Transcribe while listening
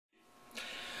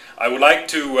I would like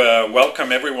to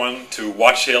welcome everyone to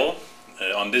Watch Hill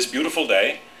on this beautiful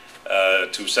day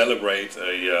to celebrate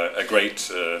a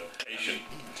great occasion.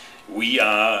 We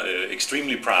are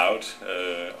extremely proud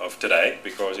of today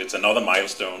because it's another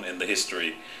milestone in the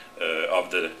history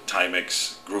of the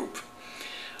Timex Group.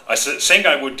 I think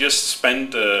I would just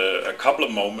spend a couple of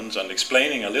moments on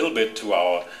explaining a little bit to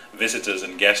our visitors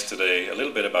and guests today a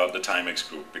little bit about the Timex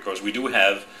Group, because we do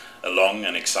have a long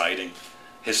and exciting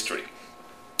history.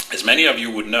 As many of you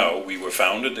would know, we were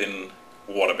founded in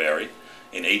Waterbury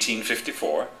in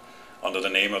 1854 under the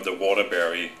name of the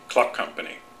Waterbury Clock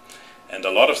Company. And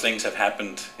a lot of things have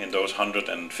happened in those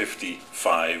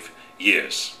 155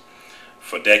 years.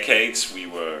 For decades we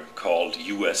were called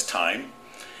US Time,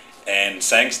 and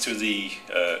thanks to the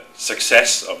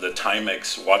success of the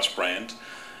Timex watch brand,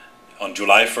 on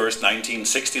July 1st,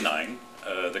 1969,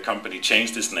 the company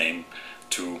changed its name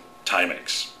to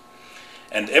Timex.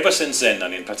 And ever since then,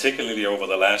 and in particularly over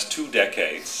the last 2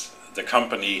 decades, the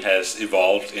company has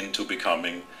evolved into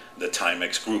becoming the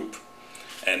Timex Group.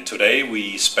 And today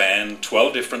we span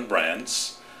 12 different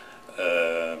brands,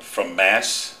 from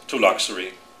mass to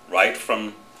luxury, right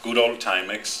from good old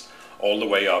Timex all the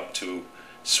way up to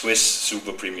Swiss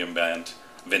super premium brand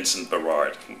Vincent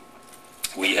Berard.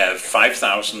 We have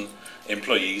 5,000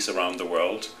 employees around the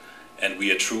world, and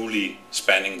we are truly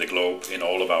spanning the globe in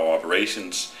all of our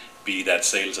operations, be that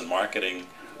sales and marketing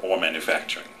or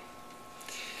manufacturing.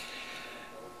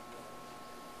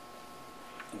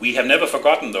 We have never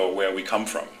forgotten, though, where we come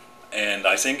from, and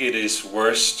I think it is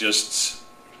worth just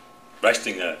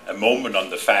resting a moment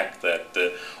on the fact that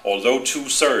although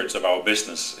 2/3 of our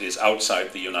business is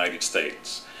outside the United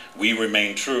States, we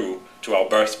remain true to our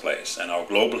birthplace, and our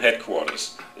global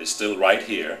headquarters is still right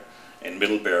here in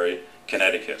Middlebury,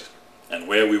 Connecticut. And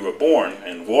where we were born,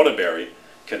 in Waterbury,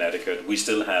 Connecticut, we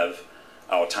still have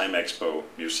our Time Expo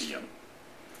Museum.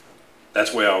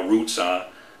 That's where our roots are,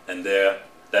 and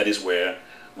that is where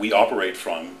we operate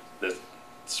from.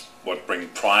 That's what brings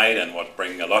pride and what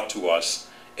brings a lot to us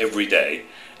every day.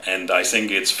 And I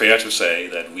think it's fair to say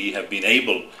that we have been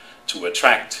able to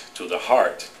attract to the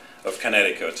heart of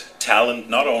Connecticut talent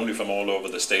not only from all over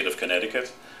the state of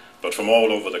Connecticut, but from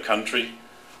all over the country,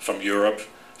 from Europe,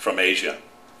 from Asia.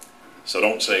 So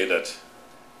don't say that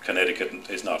Connecticut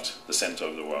is not the center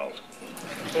of the world.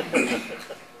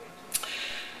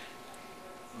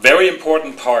 Very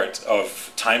important part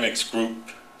of Timex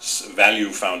Group's value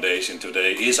foundation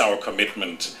today is our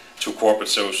commitment to corporate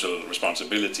social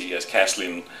responsibility, as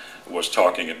Kathleen was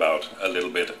talking about a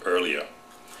little bit earlier.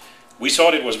 We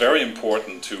thought it was very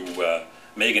important to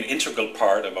make an integral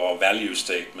part of our value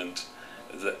statement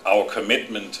our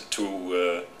commitment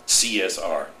to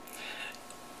CSR.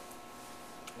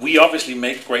 We obviously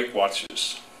make great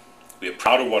watches. We are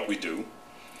proud of what we do,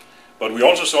 but we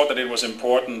also thought that it was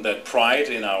important that pride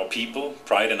in our people,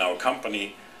 pride in our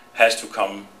company, has to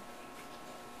come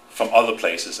from other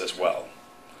places as well.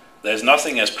 There's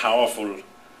nothing as powerful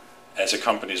as a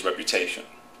company's reputation.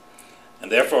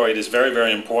 And therefore it is very,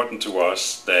 very important to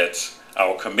us that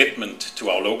our commitment to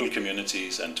our local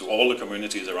communities and to all the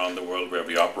communities around the world where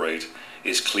we operate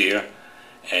is clear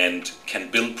and can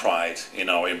build pride in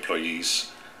our employees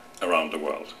around the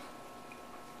world.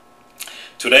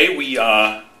 Today we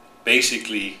are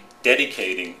basically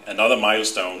dedicating another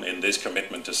milestone in this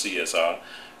commitment to CSR,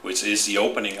 which is the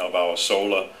opening of our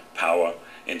solar power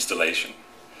installation.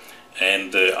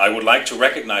 And I would like to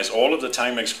recognize all of the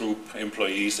Timex Group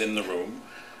employees in the room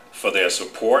for their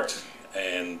support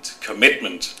and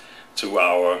commitment to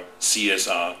our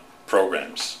CSR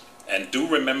programs. And do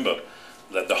remember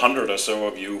that the 100 or so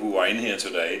of you who are in here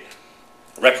today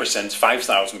represents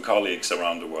 5,000 colleagues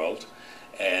around the world,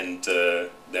 and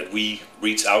that we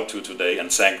reach out to today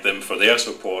and thank them for their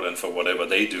support and for whatever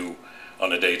they do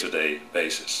on a day-to-day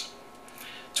basis.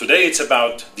 Today it's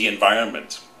about the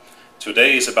environment.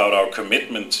 Today is about our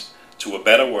commitment to a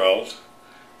better world,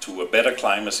 to a better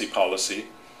climate policy,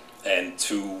 and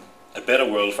to a better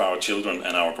world for our children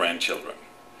and our grandchildren.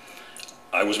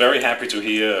 I was very happy to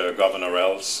hear Governor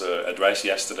Rell's address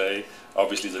yesterday.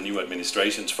 Obviously the new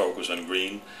administration's focus on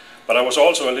green, but I was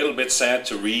also a little bit sad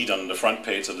to read on the front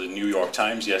page of the New York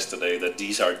Times yesterday that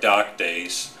these are dark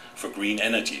days for green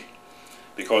energy,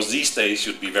 because these days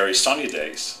should be very sunny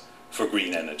days for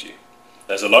green energy.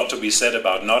 There's a lot to be said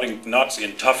about not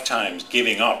in tough times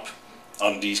giving up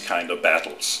on these kind of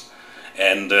battles.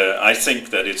 And I think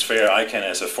that it's fair, I can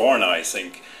as a foreigner, I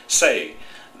think, say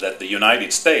that the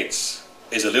United States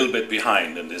is a little bit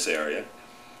behind in this area,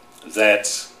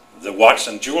 that the watch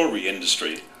and jewelry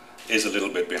industry is a little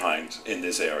bit behind in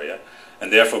this area,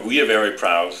 and therefore we are very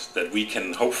proud that we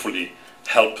can hopefully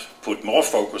help put more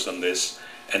focus on this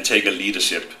and take a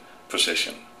leadership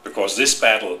position, because this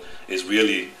battle is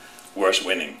really worth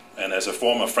winning. And as a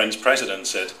former French president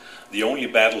said, the only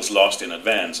battles lost in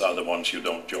advance are the ones you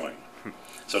don't join.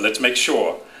 So let's make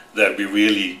sure that we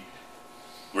really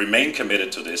remain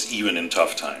committed to this, even in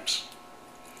tough times.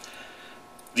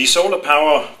 The solar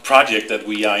power project that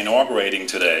we are inaugurating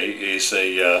today is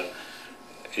a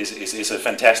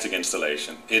fantastic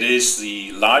installation. It is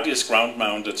the largest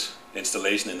ground-mounted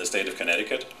installation in the state of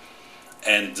Connecticut,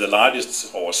 and the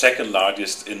largest or second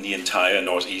largest in the entire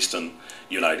northeastern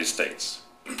United States.